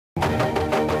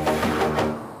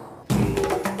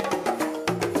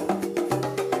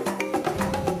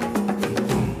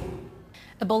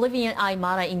A Bolivian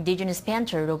Aymara indigenous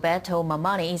painter Roberto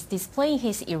Mamani is displaying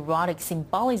his erotic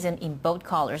symbolism in bold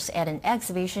colors at an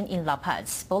exhibition in La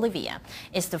Paz, Bolivia.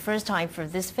 It's the first time for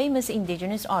this famous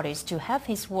indigenous artist to have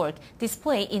his work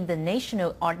displayed in the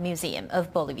National Art Museum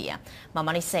of Bolivia.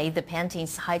 Mamani says the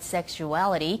paintings hide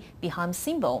sexuality behind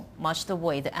symbol, much the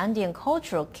way the Andean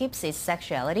culture keeps its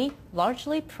sexuality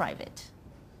largely private.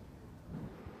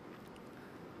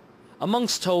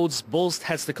 Amongst toads, bulls'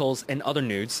 testicles, and other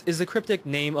nudes is the cryptic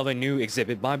name of a new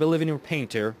exhibit by Bolivian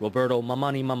painter Roberto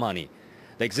Mamani.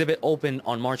 The exhibit opened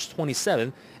on March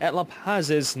 27 at La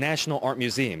Paz's National Art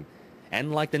Museum.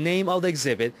 And like the name of the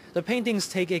exhibit, the paintings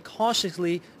take a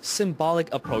cautiously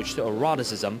symbolic approach to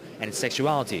eroticism and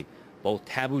sexuality, both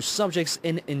taboo subjects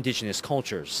in indigenous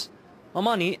cultures.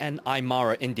 Mamani, an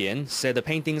Aymara Indian, said the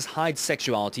paintings hide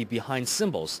sexuality behind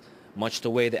symbols, much the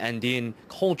way the Andean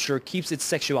culture keeps its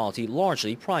sexuality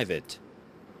largely private.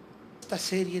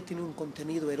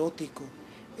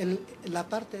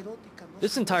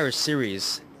 This entire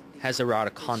series has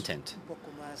erotic content.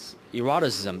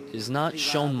 Eroticism is not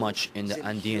shown much in the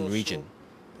Andean region.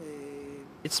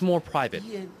 It's more private,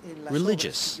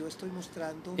 religious.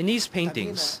 In these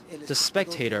paintings, the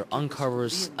spectator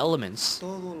uncovers elements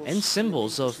and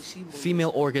symbols of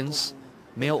female organs,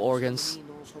 male organs,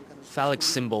 phallic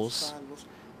symbols,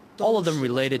 all of them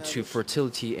related to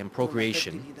fertility and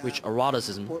procreation, which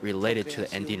eroticism related to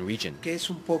the Andean region.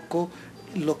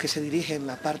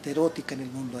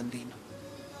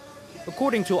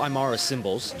 According to Aymara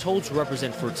symbols, toads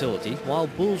represent fertility, while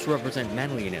bulls represent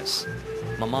manliness.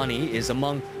 Mamani is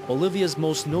among Bolivia's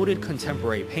most noted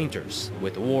contemporary painters,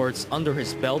 with awards under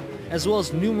his belt as well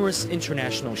as numerous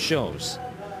international shows.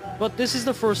 But this is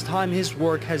the first time his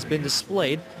work has been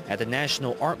displayed at the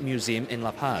National Art Museum in La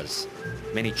Paz.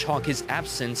 Many chalk his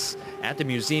absence at the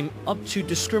museum up to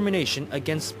discrimination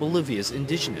against Bolivia's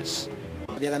indigenous.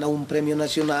 I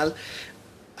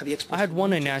had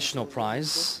won a national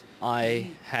prize. I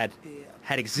had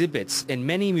exhibits in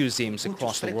many museums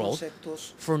across the world.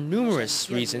 For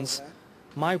numerous reasons,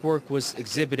 my work was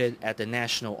exhibited at the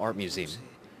National Art Museum.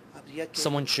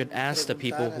 Someone should ask the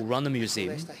people who run the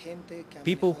museum,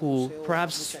 people who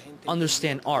perhaps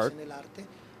understand art,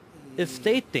 if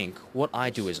they think what I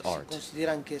do is art.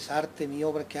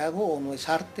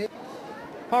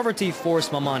 Poverty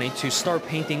forced Mamani to start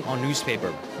painting on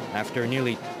newspaper. After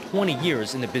nearly 20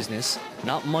 years in the business,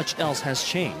 not much else has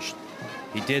changed.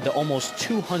 He did almost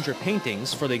 200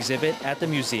 paintings for the exhibit at the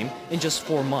museum in just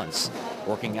 4 months,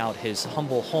 working out his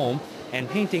humble home and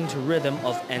painting to rhythm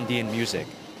of Andean music.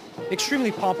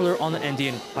 Extremely popular on the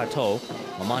Andean plateau,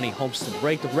 Mamani hopes to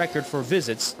break the record for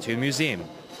visits to the museum.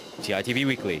 TITV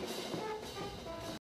Weekly.